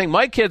 Here's the thing.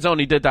 My kids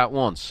only did that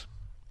once.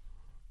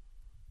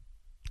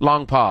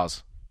 Long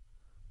pause.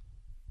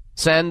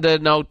 Send a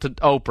note to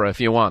Oprah if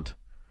you want.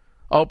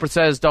 Oprah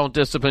says don't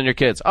discipline your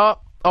kids. Oh,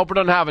 Oprah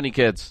doesn't have any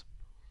kids.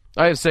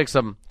 I have 6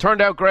 of them.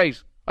 Turned out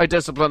great. I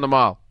disciplined them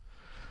all.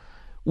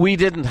 We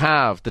didn't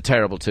have the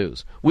terrible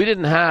 2s. We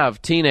didn't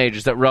have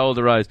teenagers that rolled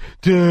their eyes.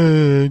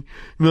 Dad,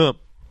 no.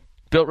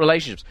 Built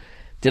relationships.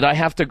 Did I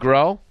have to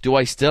grow? Do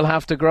I still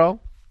have to grow?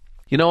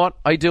 You know what?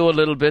 I do a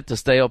little bit to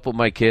stay up with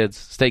my kids,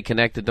 stay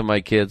connected to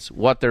my kids,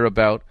 what they're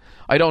about.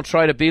 I don't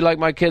try to be like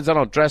my kids. I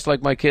don't dress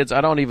like my kids.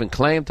 I don't even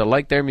claim to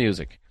like their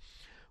music.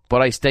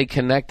 But I stay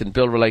connected and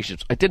build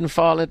relationships. I didn't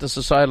fall into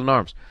societal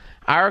norms.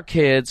 Our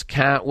kids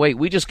can't wait.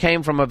 We just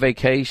came from a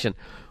vacation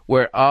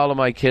where all of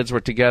my kids were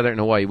together in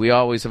Hawaii. We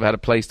always have had a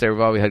place there.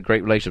 We've always had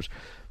great relationships.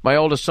 My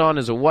oldest son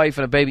is a wife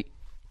and a baby.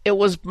 It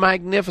was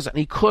magnificent.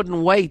 He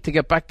couldn't wait to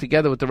get back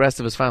together with the rest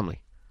of his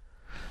family.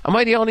 Am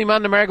I the only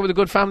man in America with a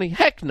good family?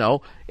 Heck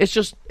no.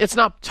 It's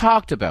not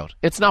talked about.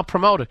 It's not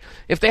promoted.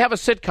 If they have a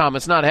sitcom,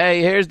 it's not,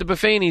 hey, here's the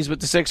Buffinis with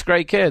the 6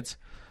 great kids.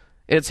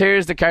 It's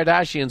here's the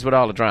Kardashians with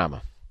all the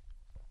drama.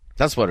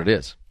 That's what it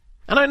is.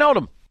 And I know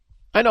them.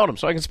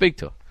 So I can speak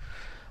to it.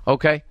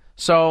 Okay?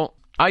 So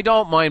I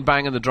don't mind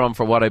banging the drum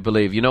for what I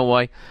believe. You know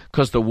why?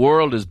 Because the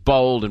world is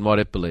bold in what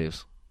it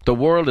believes. The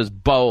world is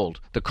bold.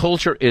 The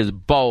culture is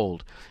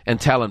bold in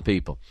telling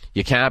people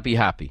you can't be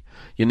happy.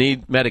 You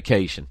need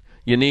medication.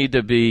 You need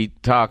to be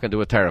talking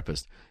to a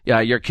therapist. Yeah,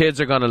 your kids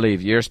are going to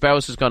leave you. Your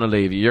spouse is going to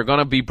leave you. You're going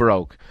to be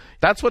broke.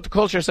 That's what the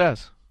culture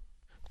says.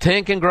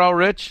 Think and grow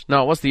rich?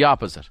 No, what's the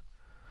opposite?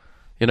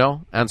 You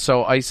know? And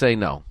so I say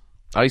no.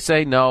 I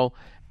say no.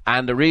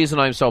 And the reason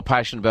I'm so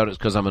passionate about it is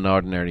because I'm an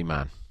ordinary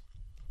man.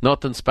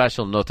 Nothing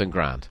special, nothing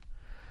grand.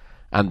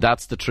 And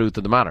that's the truth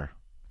of the matter.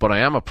 But I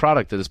am a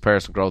product of this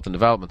personal growth and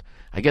development.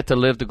 I get to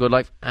live the good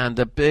life. And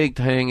the big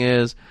thing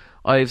is,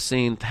 I've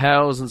seen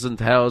thousands and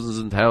thousands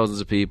and thousands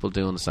of people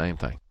doing the same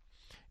thing.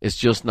 It's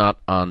just not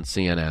on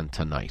CNN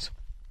tonight.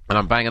 And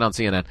I'm banging on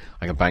CNN.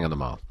 I can bang on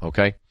them all,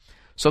 okay?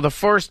 So the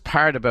first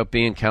part about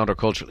being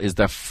countercultural is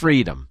the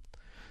freedom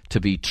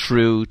to be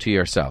true to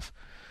yourself.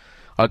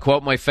 I'll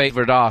quote my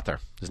favorite author.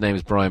 His name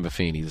is Brian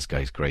Buffini. This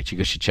guy's great. You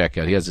guys should check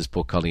out. He has this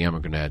book called The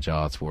Emigrant Edge.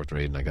 Oh, it's worth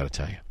reading, I got to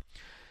tell you.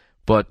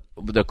 But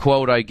the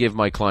quote I give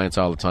my clients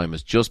all the time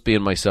is, just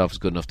being myself is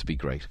good enough to be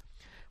great.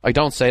 I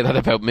don't say that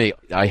about me.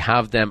 I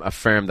have them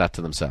affirm that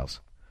to themselves.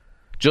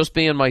 Just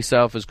being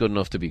myself is good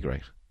enough to be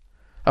great.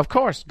 Of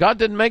course, God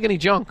didn't make any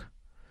junk.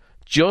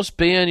 Just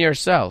being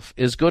yourself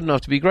is good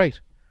enough to be great.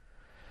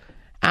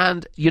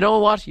 And you know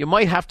what? You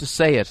might have to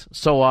say it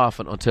so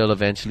often until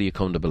eventually you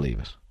come to believe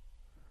it.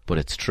 But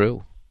it's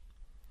true.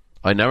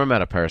 I never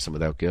met a person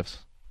without gifts.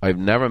 I've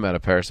never met a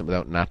person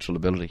without natural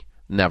ability.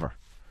 Never.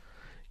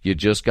 You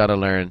just got to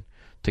learn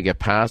to get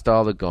past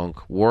all the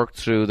gunk, work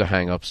through the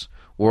hang-ups,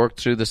 work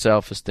through the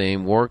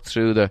self-esteem, work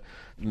through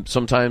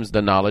sometimes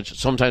the knowledge,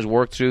 sometimes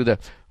work through the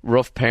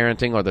rough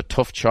parenting or the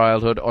tough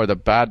childhood or the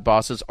bad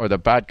bosses or the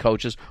bad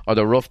coaches or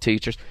the rough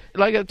teachers.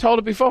 Like I told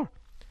it before,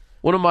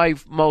 one of my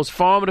most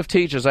formative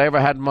teachers I ever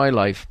had in my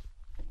life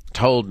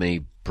told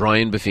me,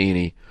 Brian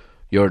Buffini,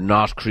 you're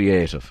not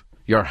creative.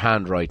 Your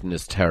handwriting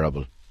is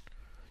terrible.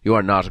 You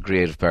are not a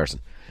creative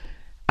person.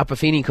 At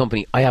Buffini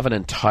Company, I have an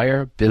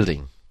entire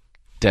building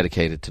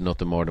dedicated to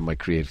nothing more than my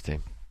creative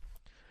team.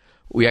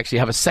 We actually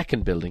have a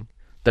second building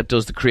that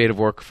does the creative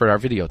work for our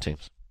video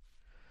teams.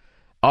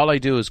 All I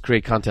do is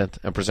create content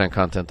and present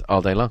content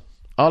all day long.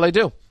 All I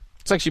do.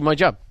 It's actually my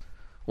job.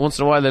 Once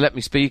in a while they let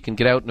me speak and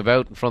get out and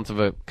about in front of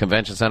a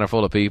convention centre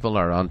full of people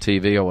or on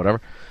TV or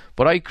whatever.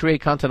 But I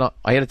create content.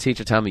 I had a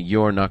teacher tell me,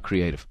 you're not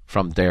creative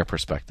from their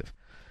perspective.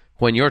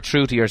 When you're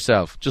true to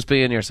yourself, just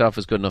being yourself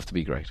is good enough to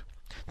be great.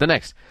 The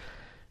next,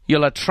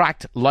 you'll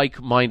attract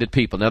like-minded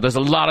people. Now, there's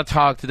a lot of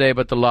talk today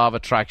about the law of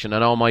attraction,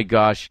 and oh my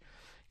gosh,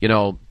 you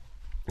know,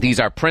 These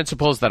are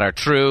principles that are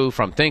true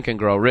from Think and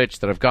Grow Rich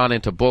that have gone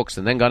into books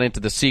and then gone into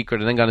The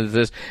Secret and then gone into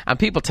this. And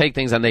people take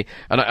things and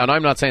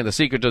I'm not saying The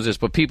Secret does this,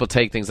 but people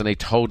take things and they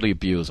totally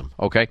abuse them,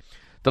 okay?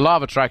 The law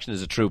of attraction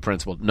is a true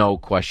principle, no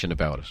question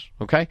about it,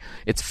 okay?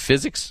 It's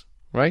physics,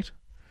 right?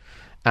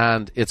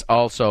 And it's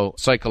also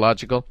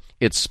psychological,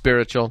 it's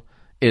spiritual,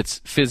 it's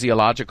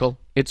physiological,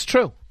 it's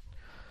true.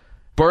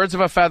 Birds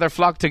of a feather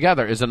flock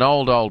together is an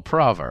old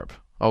proverb,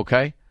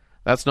 okay?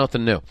 That's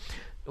nothing new.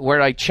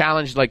 Where I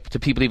challenge to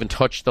people even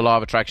touch the law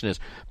of attraction is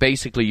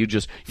basically you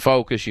just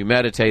focus, you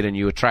meditate, and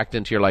you attract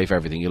into your life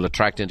everything. You'll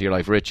attract into your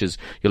life riches,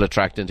 you'll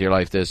attract into your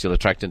life this, you'll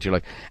attract into your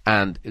life,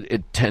 and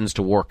it tends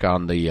to work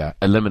on the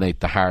eliminate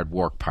the hard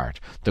work part,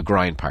 the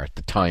grind part,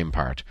 the time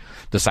part,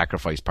 the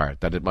sacrifice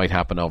part, that it might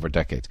happen over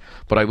decades.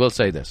 But I will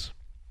say this,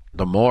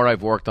 the more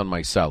I've worked on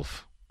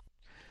myself,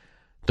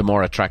 the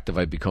more attractive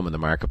I've become in the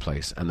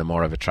marketplace, and the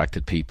more I've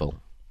attracted people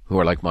who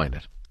are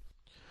like-minded.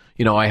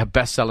 You know, I have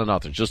best-selling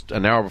authors. Just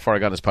an hour before I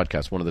got on this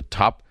podcast, one of the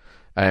top,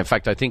 in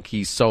fact, I think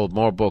he's sold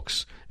more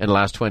books in the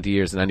last 20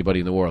 years than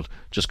anybody in the world,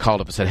 just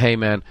called up and said, hey,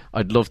 man,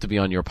 I'd love to be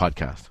on your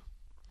podcast.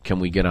 Can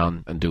we get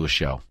on and do a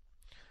show?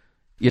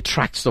 You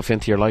attract stuff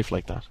into your life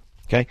like that,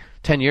 okay?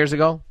 10 years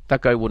ago,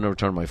 that guy wouldn't have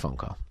returned my phone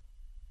call,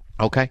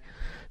 okay?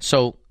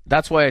 So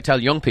that's why I tell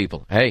young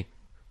people, hey,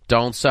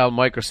 don't sell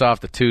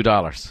Microsoft at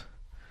 $2.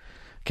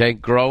 Okay,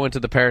 grow into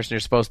the person you're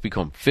supposed to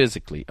become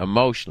physically,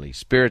 emotionally,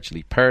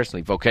 spiritually,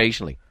 personally,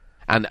 vocationally.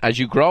 And as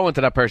you grow into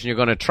that person, you're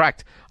going to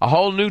attract a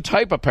whole new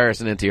type of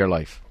person into your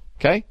life.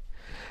 Okay?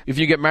 If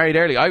you get married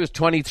early, I was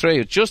 23. I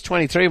was just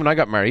 23 when I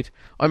got married.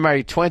 I'm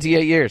married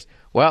 28 years.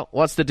 Well,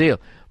 what's the deal?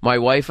 My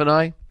wife and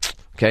I,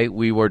 okay,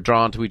 we were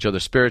drawn to each other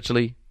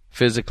spiritually,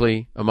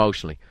 physically,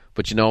 emotionally.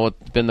 But you know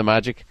what's been the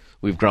magic?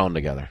 We've grown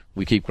together.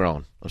 We keep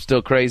growing. I'm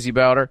still crazy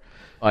about her.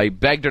 I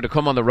begged her to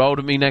come on the road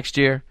with me next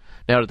year.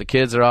 Now that the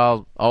kids are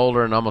all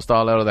older and almost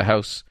all out of the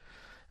house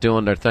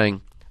doing their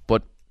thing.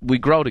 But we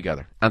grow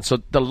together. And so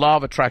the law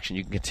of attraction,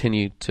 you can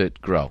continue to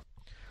grow.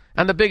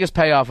 And the biggest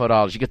payoff of it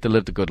all is you get to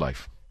live the good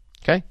life.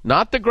 Okay?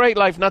 Not the great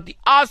life, not the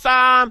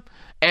awesome,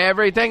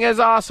 everything is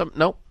awesome.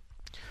 No.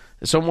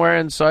 Somewhere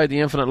inside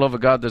the infinite love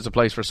of God, there's a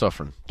place for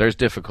suffering. There's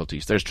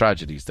difficulties, there's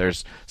tragedies,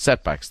 there's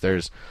setbacks,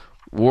 there's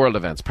world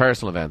events,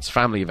 personal events,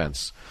 family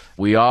events.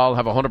 We all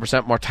have a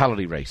 100%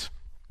 mortality rate.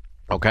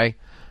 Okay?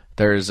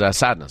 There's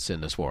sadness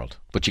in this world.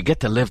 But you get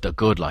to live the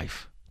good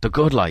life. The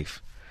good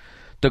life.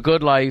 The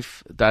good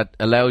life that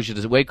allows you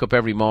to wake up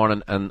every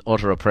morning and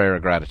utter a prayer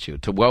of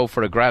gratitude. To go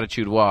for a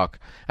gratitude walk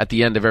at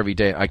the end of every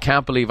day. I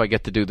can't believe I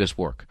get to do this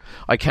work.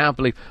 I can't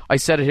believe... I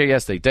said it here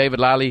yesterday. David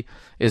Lally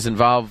is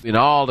involved in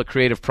all the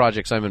creative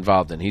projects I'm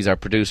involved in. He's our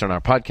producer on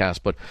our podcast,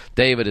 but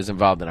David is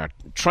involved in our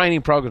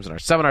training programs and our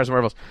seminars and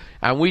whatever else.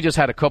 And we just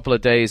had a couple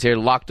of days here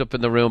locked up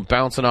in the room,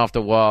 bouncing off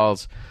the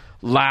walls,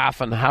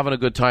 laughing, having a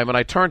good time. And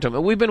I turned to him.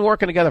 And we've been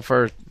working together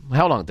for...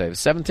 How long, David?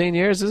 17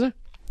 years, is it?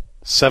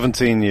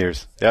 17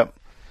 years, yep.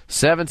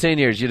 17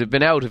 years. You'd have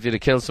been out if you'd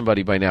have killed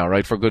somebody by now,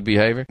 right, for good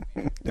behaviour?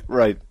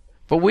 Right.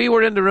 But we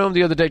were in the room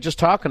the other day just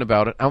talking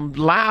about it and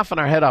laughing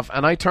our head off.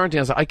 And I turned to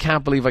him and said, I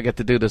can't believe I get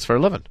to do this for a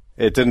living.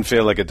 It didn't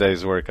feel like a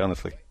day's work,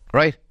 honestly.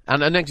 Right.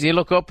 And the next you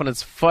look up and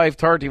it's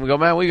 5:30 and we go,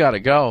 man, we got to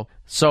go.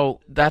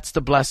 So that's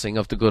the blessing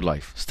of the good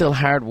life. Still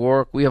hard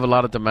work. We have a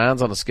lot of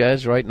demands on the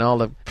schedule, right, and all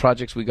the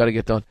projects we got to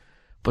get done.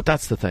 But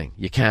that's the thing.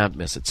 You can't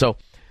miss it. So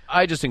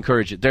I just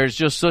encourage you. There's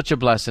just such a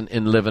blessing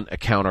in living a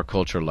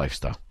counterculture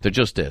lifestyle. There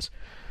just is.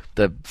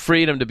 The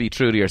freedom to be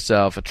true to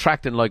yourself,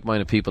 attracting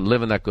like-minded people,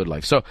 living that good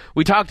life. So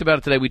we talked about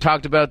it today. We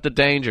talked about the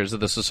dangers of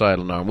the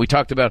societal norm. We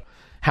talked about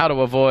how to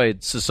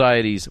avoid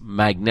society's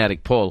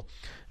magnetic pull.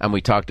 And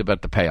we talked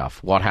about the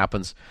payoff. What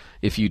happens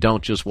if you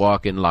don't just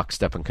walk in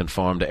lockstep and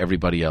conform to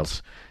everybody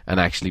else and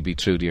actually be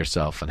true to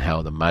yourself, and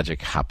how the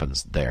magic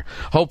happens there.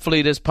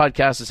 Hopefully this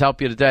podcast has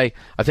helped you today.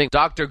 I think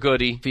Dr.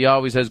 Goody, he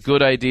always has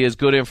good ideas,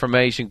 good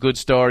information, good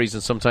stories,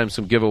 and sometimes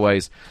some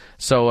giveaways.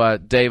 So,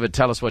 David,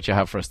 tell us what you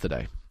have for us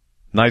today.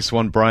 Nice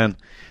one, Brian.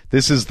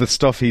 This is the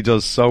stuff he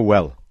does so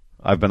well.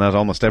 I've been at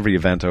almost every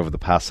event over the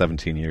past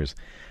 17 years,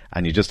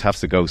 and you just have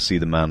to go see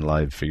the man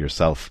live for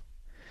yourself.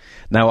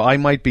 Now, I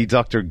might be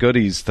Dr.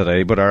 Goodies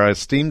today, but our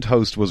esteemed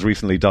host was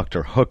recently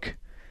Dr. Hook.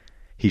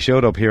 He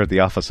showed up here at the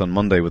office on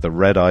Monday with a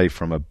red eye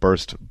from a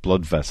burst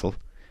blood vessel,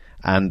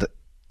 and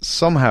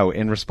somehow,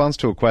 in response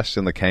to a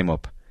question that came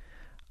up,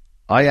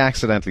 I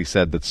accidentally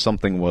said that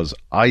something was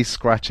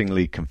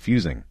eye-scratchingly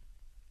confusing.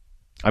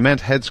 I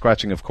meant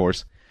head-scratching, of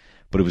course,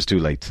 but it was too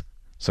late.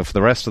 So for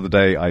the rest of the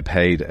day, I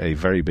paid a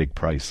very big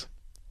price.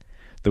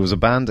 There was a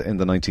band in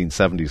the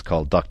 1970s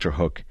called Dr.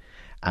 Hook,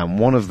 and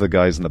one of the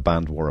guys in the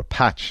band wore a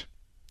patch.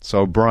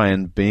 So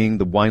Brian, being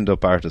the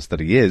wind-up artist that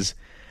he is,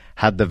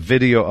 had the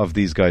video of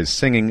these guys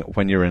singing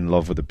When You're in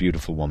Love with a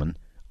Beautiful Woman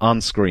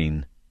on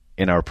screen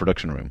in our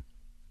production room.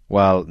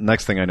 Well,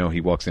 next thing I know,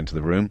 he walks into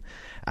the room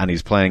and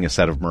he's playing a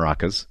set of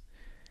maracas.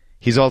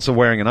 He's also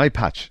wearing an eye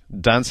patch,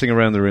 dancing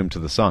around the room to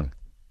the song.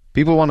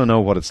 People want to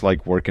know what it's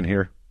like working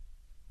here.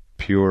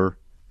 Pure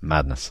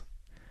madness.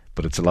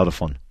 But it's a lot of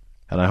fun.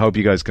 And I hope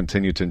you guys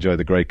continue to enjoy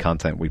the great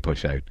content we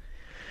push out.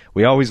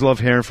 We always love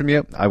hearing from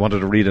you. I wanted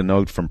to read a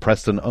note from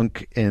Preston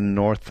Unk in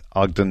North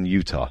Ogden,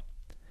 Utah.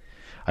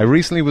 I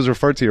recently was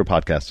referred to your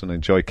podcast and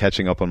enjoy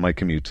catching up on my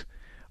commute.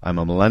 I'm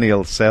a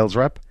millennial sales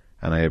rep,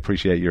 and I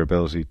appreciate your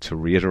ability to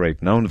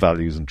reiterate known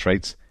values and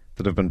traits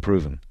that have been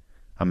proven.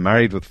 I'm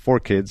married with 4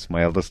 kids,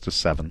 my eldest is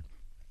 7,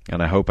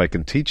 and I hope I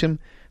can teach him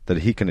that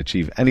he can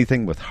achieve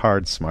anything with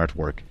hard, smart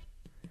work.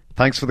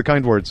 Thanks for the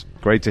kind words.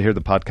 Great to hear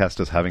the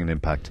podcast is having an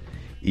impact,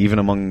 even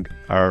among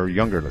our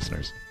younger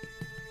listeners.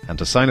 And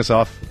to sign us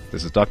off,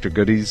 this is Dr.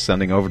 Goodies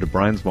sending over to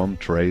Brian's mum,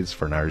 Therese,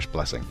 for an Irish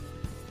blessing.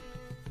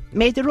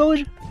 May the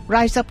road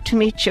rise up to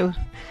meet you,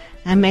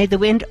 and may the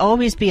wind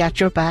always be at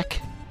your back.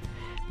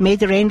 May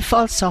the rain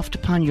fall soft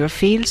upon your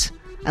fields,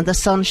 and the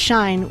sun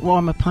shine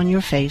warm upon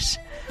your face.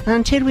 And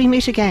until we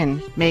meet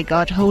again, may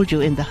God hold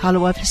you in the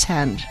hollow of his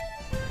hand.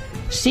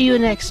 See you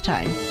next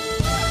time.